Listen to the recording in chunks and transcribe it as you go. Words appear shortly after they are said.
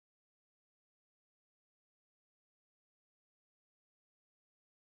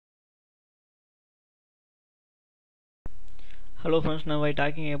Hello friends, now I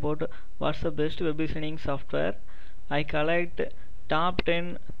talking about what's the best web designing software. I collect top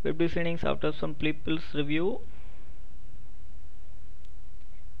 10 web designing software from people's review.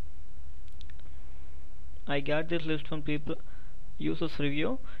 I got this list from people users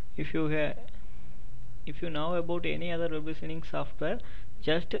review. If you know about any other web designing software,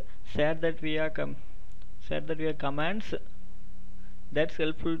 just share that via comments. That's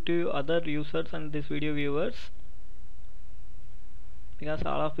helpful to other users and this video viewers, because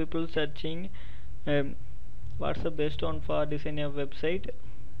all of people searching what's the best one for designing a website.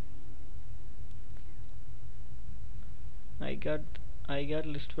 I got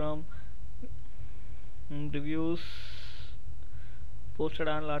list from reviews posted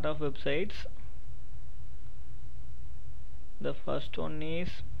on a lot of websites. The first one is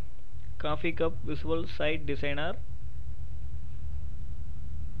Coffee Cup Visual Site Designer.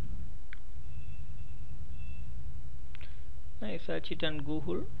 I search it on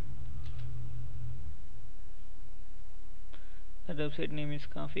Google. The website name is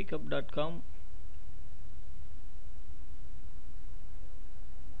coffeecup.com.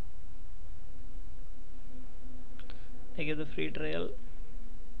 I give the free trial.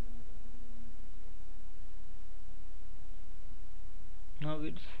 Now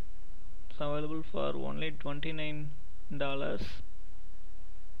it's available for only $29.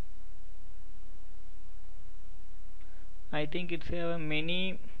 I think it's have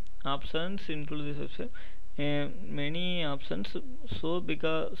many options into this website. Many options. So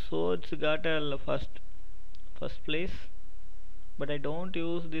it's got a first place. But I don't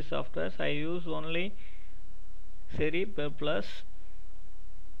use this software. I use only WebPlus.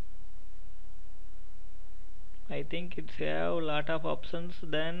 I think it's have a lot of options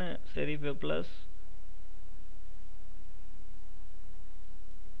than WebPlus.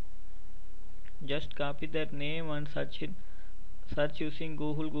 Just copy that name and search it. Search using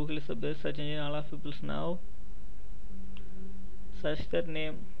Google. Google is the best search engine all of people now. Search that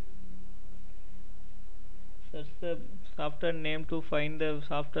name. Search the software name to find the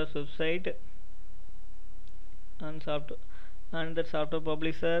software's website and the software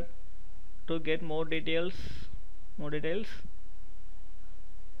publisher to get more details.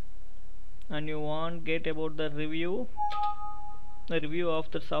 And you want get about the review of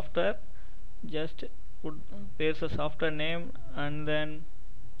the software. Just paste the software name and then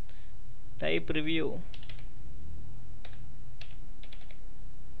type review.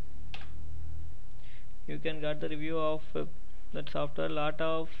 You can get the review of that software. Lot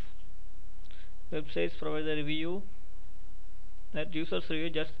of websites provide the review. That users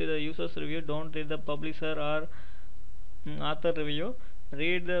review, just read the users review. Don't read the publisher or author review.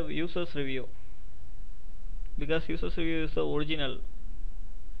 Read the users review, because users review is the original.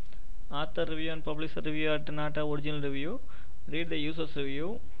 Author review and publisher review are not a original review. Read the users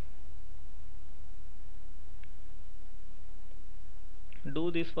review.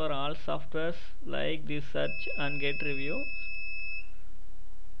 Do this for all softwares like this. Search and get review.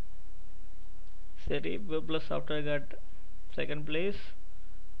 WebPlus software got second place,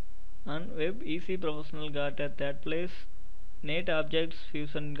 and Web Easy Professional got at third place. Net Objects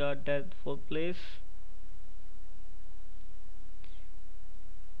Fusion got at fourth place.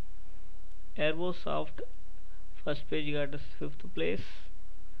 AirvoSoft first page got fifth place.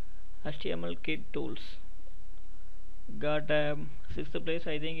 HTML Kit Tools got sixth place.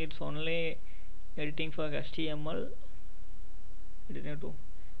 I think it's only editing for HTML.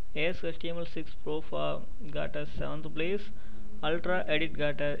 HTML6 Pro for got a 7th place. Ultra Edit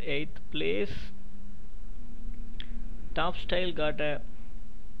got a 8th place. Top Style got a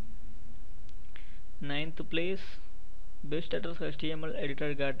 9th place. Best Address HTML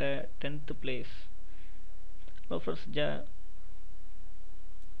Editor got a 10th place. Now first,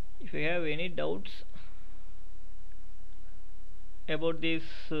 if you have any doubts about this,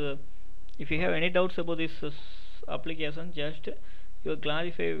 application, just you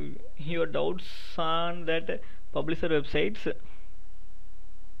clarify your doubts on that publisher websites.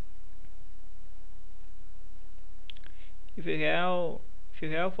 If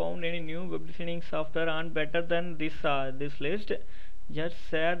you have found any new web designing software and better than this list, just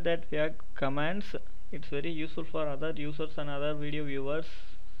share that via comments. It's very useful for other users and other video viewers.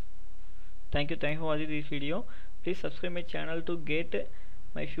 Thank you for watching this video. Please subscribe my channel to get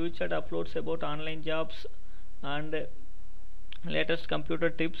my future uploads about online jobs and latest computer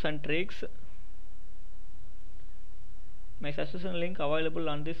tips and tricks. My subscription link available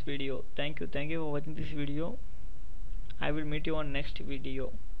on this video. Thank you for watching this video. I will meet you on next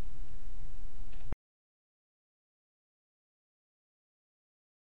video.